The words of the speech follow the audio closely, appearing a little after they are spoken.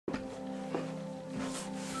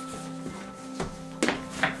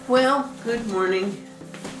Well, good morning.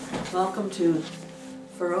 Welcome to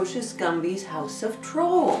Ferocious Gumby's House of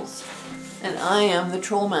Trolls. And I am the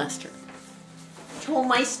Troll Master.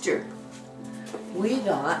 Trollmeister. We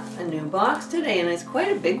got a new box today, and it's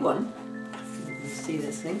quite a big one. You can see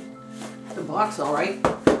this thing. The box, all right.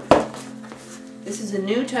 This is a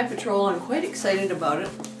new type of troll. I'm quite excited about it.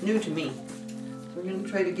 New to me. We're going to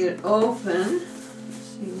try to get it open. Let's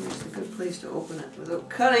see where's a good place to open it without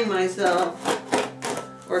cutting myself.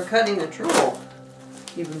 Or cutting the troll.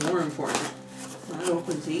 Even more important. That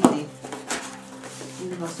opens easy. You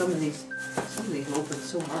know how some of these open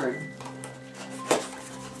so hard.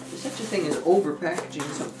 There's such a thing as over packaging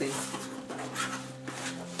something.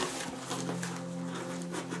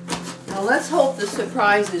 Now let's hope the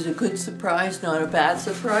surprise is a good surprise, not a bad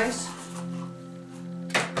surprise.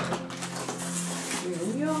 Here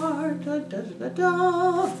we are. Da, da, da,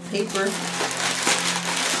 da. Paper.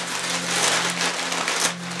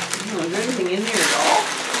 Oh, is there anything in here at all?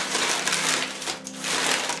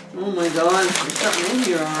 Oh my god, there's something in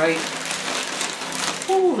here, alright.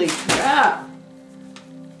 Holy crap!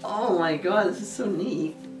 Oh my god, this is so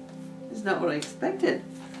neat. This is not what I expected.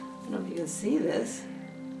 I don't know if you can see this.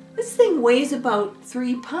 This thing weighs about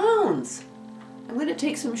 3 pounds. I'm going to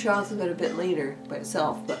take some shots of it a bit later by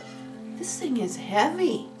itself, but this thing is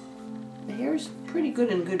heavy. The hair's pretty good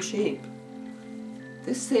in good shape.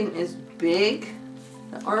 This thing is big.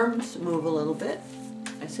 The arms move a little bit.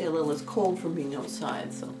 I say a little, it's cold from being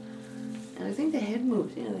outside, so. And I think the head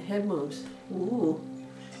moves. Yeah, the head moves. Ooh.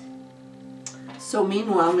 So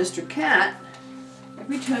meanwhile, Mr. Cat,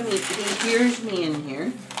 every time he hears me in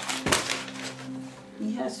here,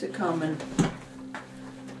 he has to come and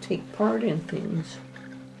take part in things.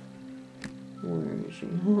 Where is he?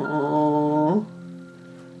 Oh.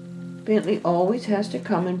 Bentley always has to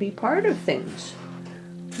come and be part of things.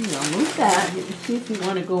 I'll move that. You can see if you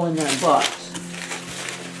want to go in that box.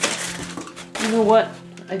 You know what?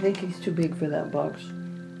 I think he's too big for that box.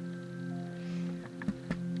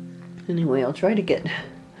 Anyway, I'll try to get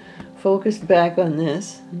focused back on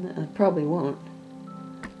this. I probably won't.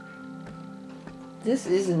 This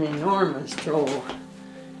is an enormous troll.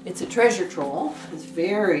 It's a treasure troll. It's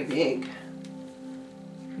very big.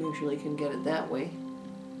 Usually can get it that way.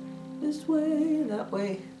 This way, that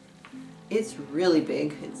way. It's really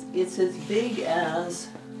big. It's as big as,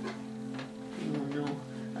 I don't know.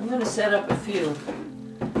 I'm going to set up a few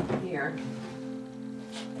here.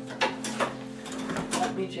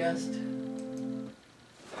 Let me just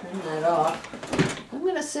turn that off. I'm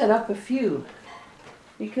going to set up a few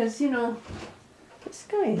because, you know, this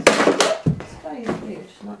guy is big. I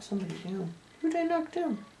just knocked somebody down. Who did I knock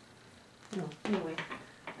down? No, anyway.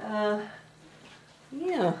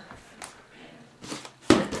 Yeah.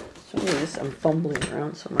 Sorry, I'm fumbling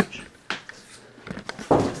around so much.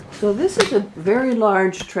 So this is a very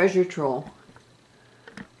large treasure troll.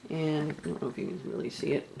 And I don't know if you can really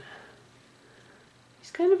see it.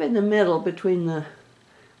 He's kind of in the middle between the,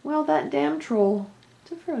 well, that damn troll.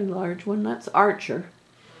 It's a fairly large one. That's Archer.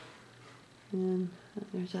 And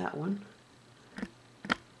there's that one.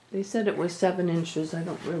 They said it was 7 inches. I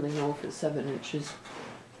don't really know if it's 7 inches.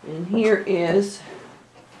 And here is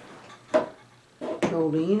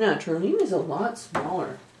Trolina. Trolina's a lot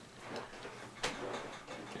smaller.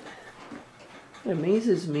 It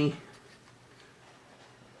amazes me.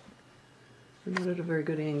 I'm not at a very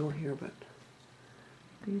good angle here, but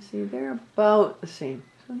you see they're about the same.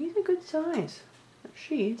 So he's a good size.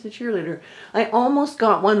 It's a cheerleader. I almost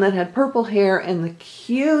got one that had purple hair and the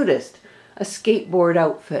cutest a skateboard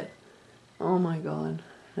outfit. Oh my god.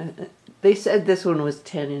 They said this one was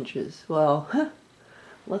 10 inches. Well,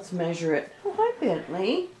 let's measure it. Oh, hi,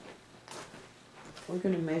 Bentley. We're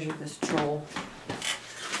going to measure this troll.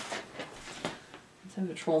 Let's have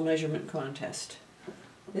a troll measurement contest.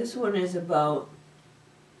 This one is about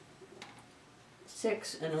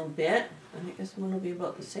 6 and a bit. I think this one will be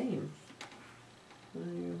about the same.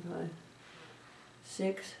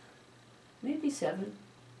 6, maybe 7.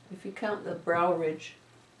 If you count the brow ridge,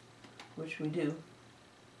 which we do.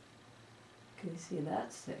 Can you see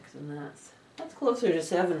that's 6 and that's closer to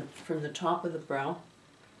 7 from the top of the brow.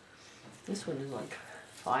 This one is like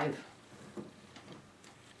 5.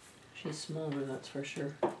 She's smaller, that's for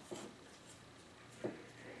sure.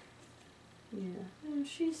 Yeah, and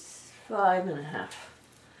she's 5.5.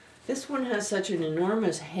 This one has such an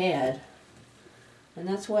enormous head, and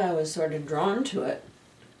that's why I was sort of drawn to it.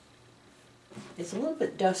 It's a little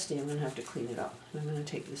bit dusty. I'm going to have to clean it up. I'm going to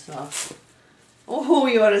take this off. Oh,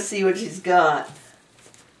 you ought to see what she's got.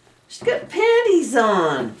 She's got panties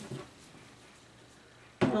on.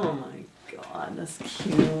 Oh my god, that's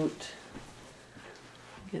cute.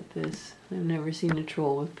 Look at this. I've never seen a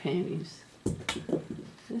troll with panties.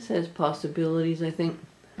 This has possibilities, I think.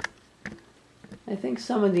 I think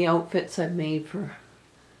some of the outfits I've made for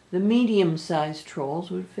the medium-sized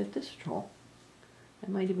trolls would fit this troll. I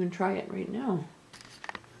might even try it right now.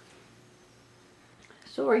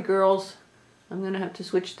 Sorry, girls. I'm going to have to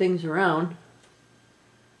switch things around.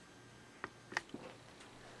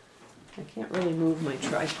 I can't really move my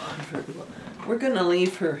tripod very well. We're going to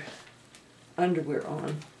leave her underwear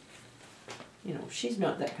on. You know, she's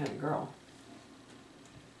not that kind of girl.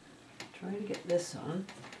 Try to get this on.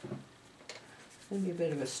 It's going to be a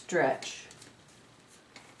bit of a stretch.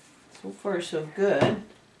 So far, so good.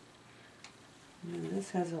 And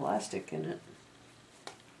this has elastic in it.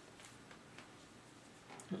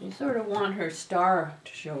 You sort of want her star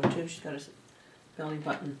to show too. She's got a belly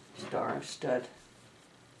button star stud.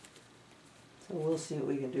 So we'll see what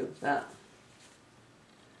we can do with that.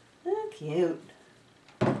 Oh, cute.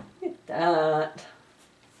 Look at that.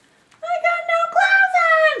 I got no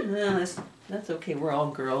clothes on! That's okay, we're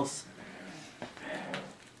all girls.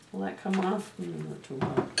 Will that come off? Not too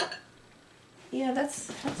well. Yeah,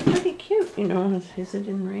 that's pretty cute, you know. Is it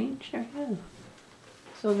in range? There, yeah.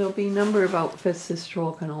 So there'll be a number of outfits this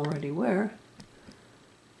troll can already wear.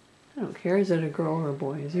 I don't care, is it a girl or a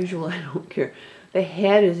boy? As usual, I don't care. The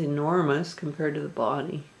head is enormous compared to the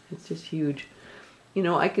body. It's just huge. You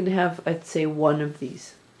know, I could have, I'd say, one of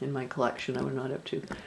these in my collection. I would not have two.